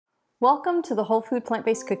Welcome to the Whole Food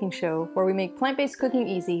Plant-Based Cooking Show, where we make plant-based cooking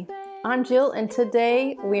easy. I'm Jill, and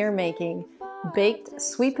today we are making baked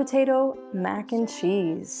sweet potato mac and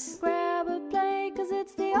cheese. Grab a plate, 'cause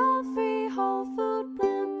it's the all-free whole food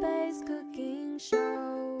plant-based cooking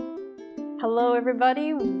show. Hello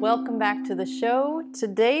everybody, welcome back to the show.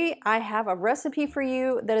 Today I have a recipe for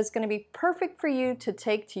you that is going to be perfect for you to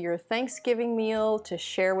take to your Thanksgiving meal to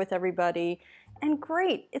share with everybody. And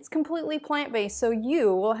great, it's completely plant-based, so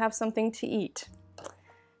you will have something to eat.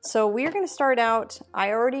 So we're going to start out, I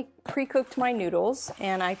already pre-cooked my noodles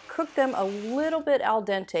and I cooked them a little bit al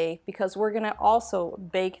dente because we're going to also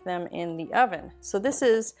bake them in the oven. So this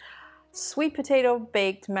is sweet potato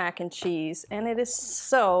baked mac and cheese, and it is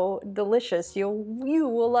so delicious. You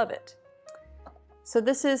will love it. So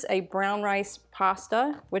this is a brown rice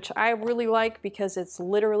pasta, which I really like because it's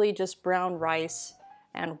literally just brown rice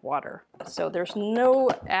and water. So there's no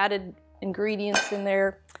added ingredients in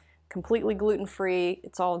there, completely gluten-free,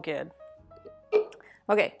 it's all good.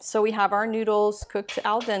 Okay, so we have our noodles cooked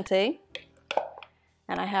al dente,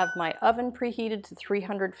 and I have my oven preheated to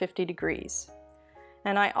 350 degrees.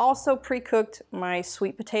 And I also pre-cooked my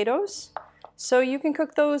sweet potatoes. So you can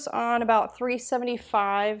cook those on about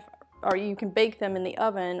 375, or you can bake them in the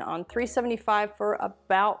oven on 375 for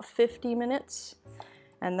about 50 minutes.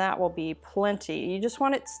 And that will be plenty. You just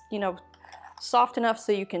want it, soft enough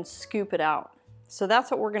so you can scoop it out. So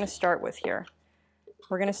that's what we're gonna start with here.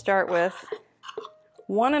 We're gonna start with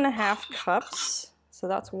 1.5 cups. So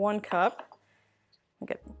that's 1 cup. I'll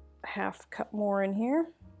get a half cup more in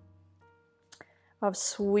here of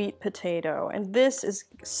sweet potato. And this is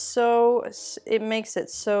it makes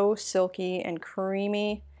it so silky and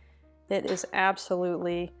creamy. It is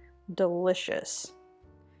absolutely delicious.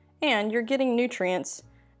 And you're getting nutrients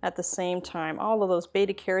at the same time. All of those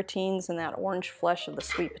beta carotenes and that orange flesh of the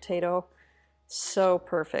sweet potato, so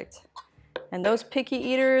perfect. And those picky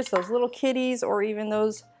eaters, those little kitties, or even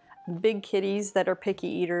those big kitties that are picky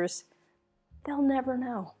eaters, they'll never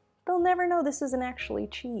know. They'll never know this isn't actually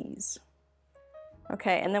cheese.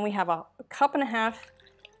 Okay, and then we have a 1.5 cups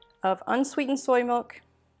of unsweetened soy milk.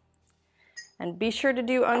 And be sure to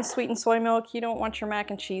do unsweetened soy milk. You don't want your mac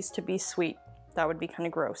and cheese to be sweet. That would be kind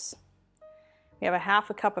of gross. We have a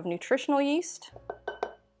 1/2 cup of nutritional yeast,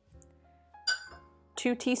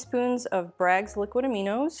 2 teaspoons of Bragg's liquid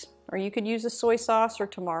aminos, or you could use a soy sauce or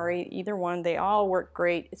tamari, either one. They all work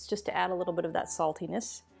great. It's just to add a little bit of that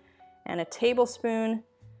saltiness. And a tablespoon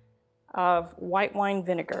of white wine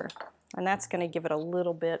vinegar. And that's going to give it a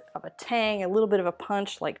little bit of a tang, a little bit of a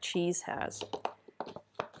punch like cheese has.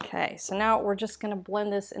 Okay, so now we're just going to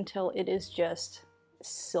blend this until it is just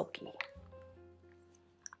silky.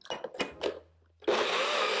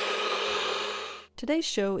 Today's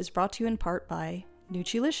show is brought to you in part by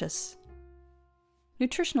Nutrilicious.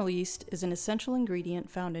 Nutritional yeast is an essential ingredient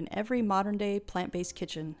found in every modern-day plant-based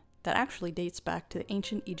kitchen that actually dates back to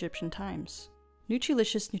ancient Egyptian times.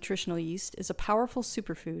 Nutrilicious nutritional yeast is a powerful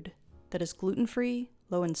superfood that is gluten-free,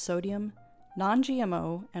 low in sodium,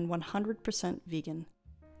 non-GMO, and 100% vegan.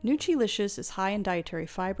 Nutrilicious is high in dietary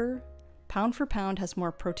fiber, pound for pound has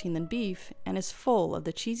more protein than beef, and is full of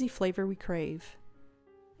the cheesy flavor we crave.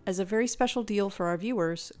 As a very special deal for our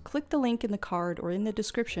viewers, click the link in the card or in the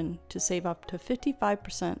description to save up to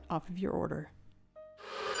 55% off of your order.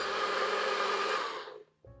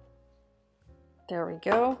 There we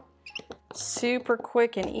go. Super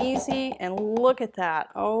quick and easy, and look at that.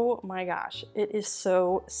 Oh my gosh, it is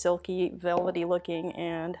so silky, velvety looking,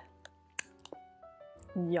 and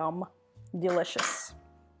yum, delicious.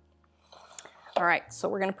 All right, so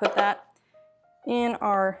we're gonna put that in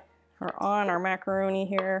on our macaroni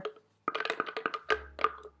here.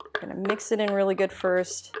 Gonna mix it in really good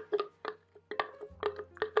first.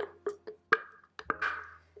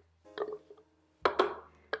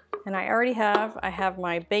 And I have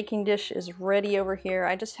my baking dish is ready over here.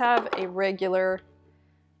 I just have a regular,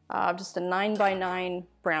 just a 9x9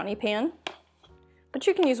 brownie pan. But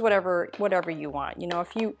you can use whatever you want. You know,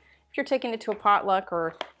 if you're taking it to a potluck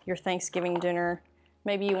or your Thanksgiving dinner,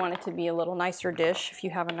 maybe you want it to be a little nicer dish if you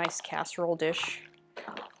have a nice casserole dish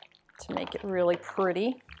to make it really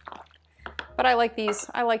pretty. But I like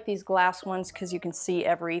these glass ones because you can see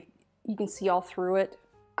all through it.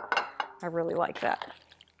 I really like that.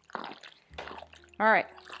 All right.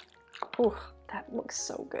 Ooh, that looks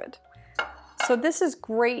so good. So this is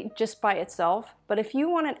great just by itself, but if you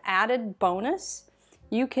want an added bonus,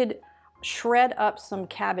 you could shred up some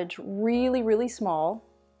cabbage really, really small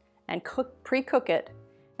and pre-cook it,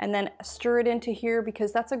 and then stir it into here,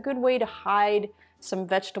 because that's a good way to hide some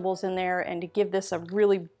vegetables in there and to give this a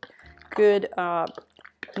really good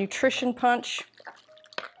nutrition punch.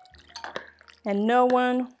 And no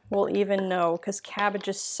one will even know, because cabbage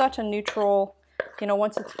is such a neutral, you know,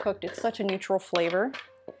 once it's cooked, it's such a neutral flavor,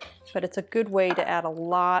 but it's a good way to add a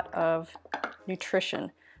lot of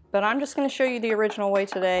nutrition. But I'm just going to show you the original way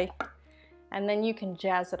today, and then you can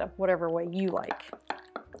jazz it up whatever way you like.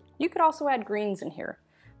 You could also add greens in here,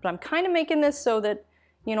 but I'm kind of making this so that,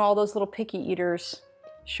 you know, all those little picky eaters,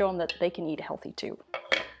 show them that they can eat healthy too.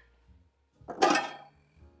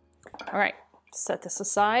 All right, set this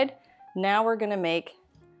aside. Now we're gonna make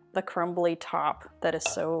the crumbly top that is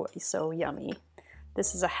so yummy.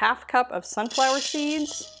 This is a 1/2 cup of sunflower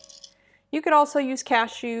seeds. You could also use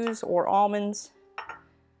cashews or almonds,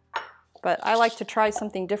 but I like to try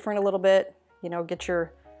something different a little bit. You know, get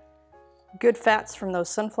your good fats from those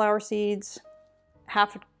sunflower seeds.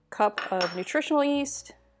 1/2 cup of nutritional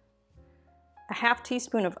yeast, a 1/2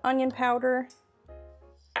 teaspoon of onion powder,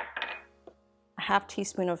 a 1/2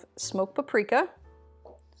 teaspoon of smoked paprika,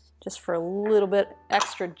 just for a little bit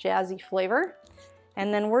extra jazzy flavor.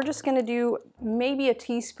 And then we're just gonna do maybe a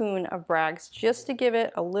teaspoon of Bragg's just to give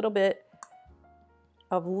it a little bit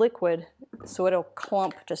of liquid so it'll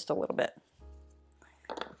clump just a little bit.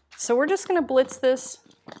 So we're just gonna blitz this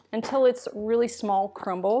until it's really small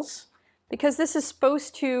crumbles, because this is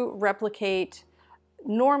supposed to replicate,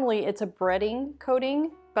 normally it's a breading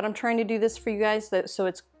coating, but I'm trying to do this for you guys so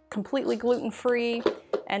it's completely gluten-free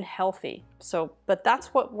and healthy. So, but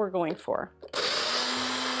that's what we're going for.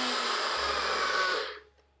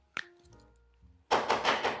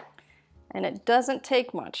 And it doesn't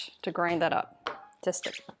take much to grind that up. Just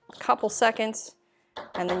a couple seconds,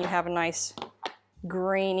 and then you have a nice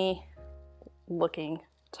grainy looking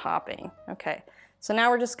topping. Okay, so now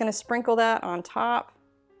we're just gonna sprinkle that on top.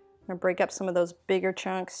 I'm gonna break up some of those bigger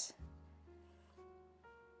chunks.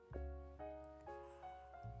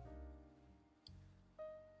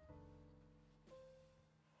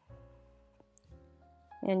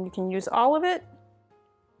 And you can use all of it,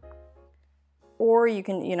 or you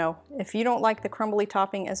can, you know, if you don't like the crumbly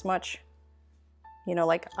topping as much, you know,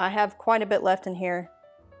 like I have quite a bit left in here.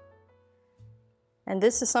 And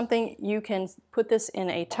this is something you can put this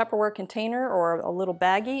in a Tupperware container or a little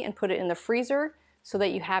baggie and put it in the freezer so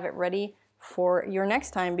that you have it ready for your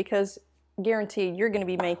next time, because guaranteed you're going to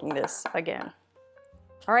be making this again.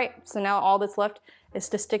 All right, so now all that's left is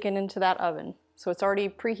to stick it into that oven. So it's already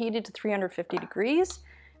preheated to 350 degrees,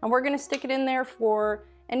 and we're going to stick it in there for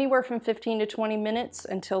anywhere from 15 to 20 minutes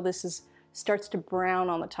until this starts to brown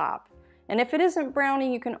on the top. And if it isn't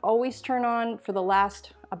browning, you can always turn on, for the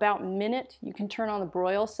last about minute, you can turn on the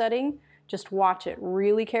broil setting. Just watch it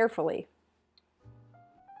really carefully.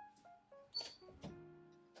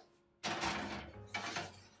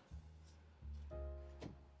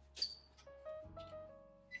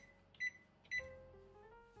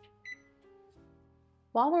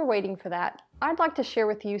 While we're waiting for that, I'd like to share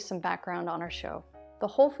with you some background on our show. The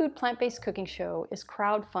Whole Food Plant-Based Cooking Show is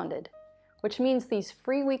crowd-funded, which means these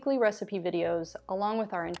free weekly recipe videos, along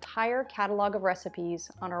with our entire catalog of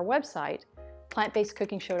recipes on our website,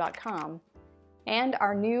 plantbasedcookingshow.com, and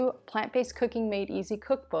our new Plant-Based Cooking Made Easy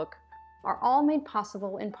cookbook, are all made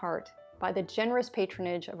possible in part by the generous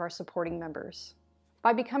patronage of our supporting members.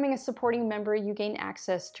 By becoming a supporting member, you gain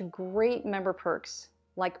access to great member perks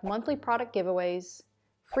like monthly product giveaways,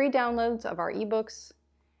 free downloads of our ebooks,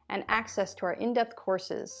 and access to our in-depth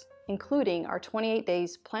courses, including our 28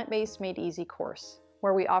 Days Plant-Based Made Easy course,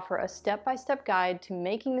 where we offer a step-by-step guide to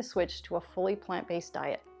making the switch to a fully plant-based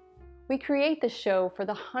diet. We create this show for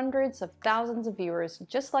the hundreds of thousands of viewers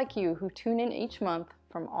just like you who tune in each month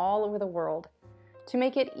from all over the world to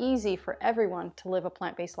make it easy for everyone to live a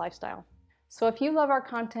plant-based lifestyle. So if you love our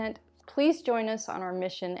content, please join us on our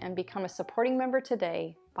mission and become a supporting member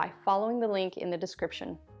today by following the link in the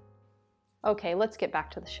description. Okay, let's get back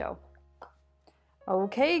to the show.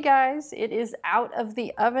 Okay guys, it is out of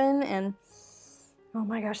the oven and oh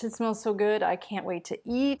my gosh, it smells so good. I can't wait to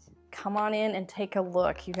eat. Come on in and take a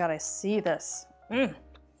look. You gotta see this.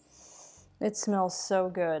 It smells so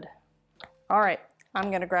good. All right, I'm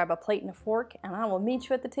gonna grab a plate and a fork and I will meet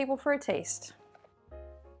you at the table for a taste.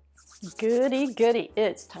 Goody goody,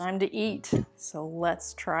 it's time to eat. So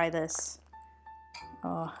let's try this.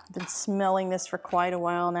 Oh, I've been smelling this for quite a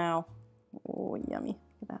while now. Oh, yummy.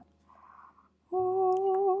 Look at that.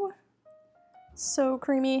 Oh, so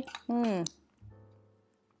creamy.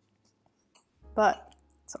 But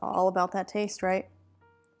it's all about that taste, right?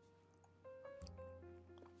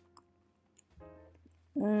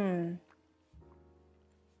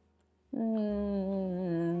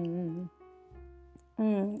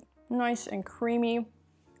 Nice and creamy.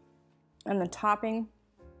 And the topping,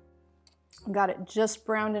 got it just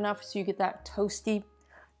browned enough so you get that toasty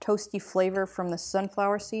toasty flavor from the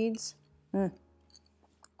sunflower seeds. You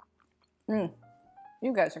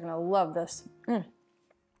guys are gonna love this.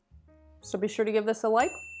 So be sure to give this a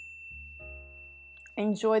like.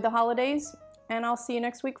 Enjoy the holidays, and I'll see you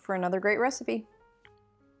next week for another great recipe.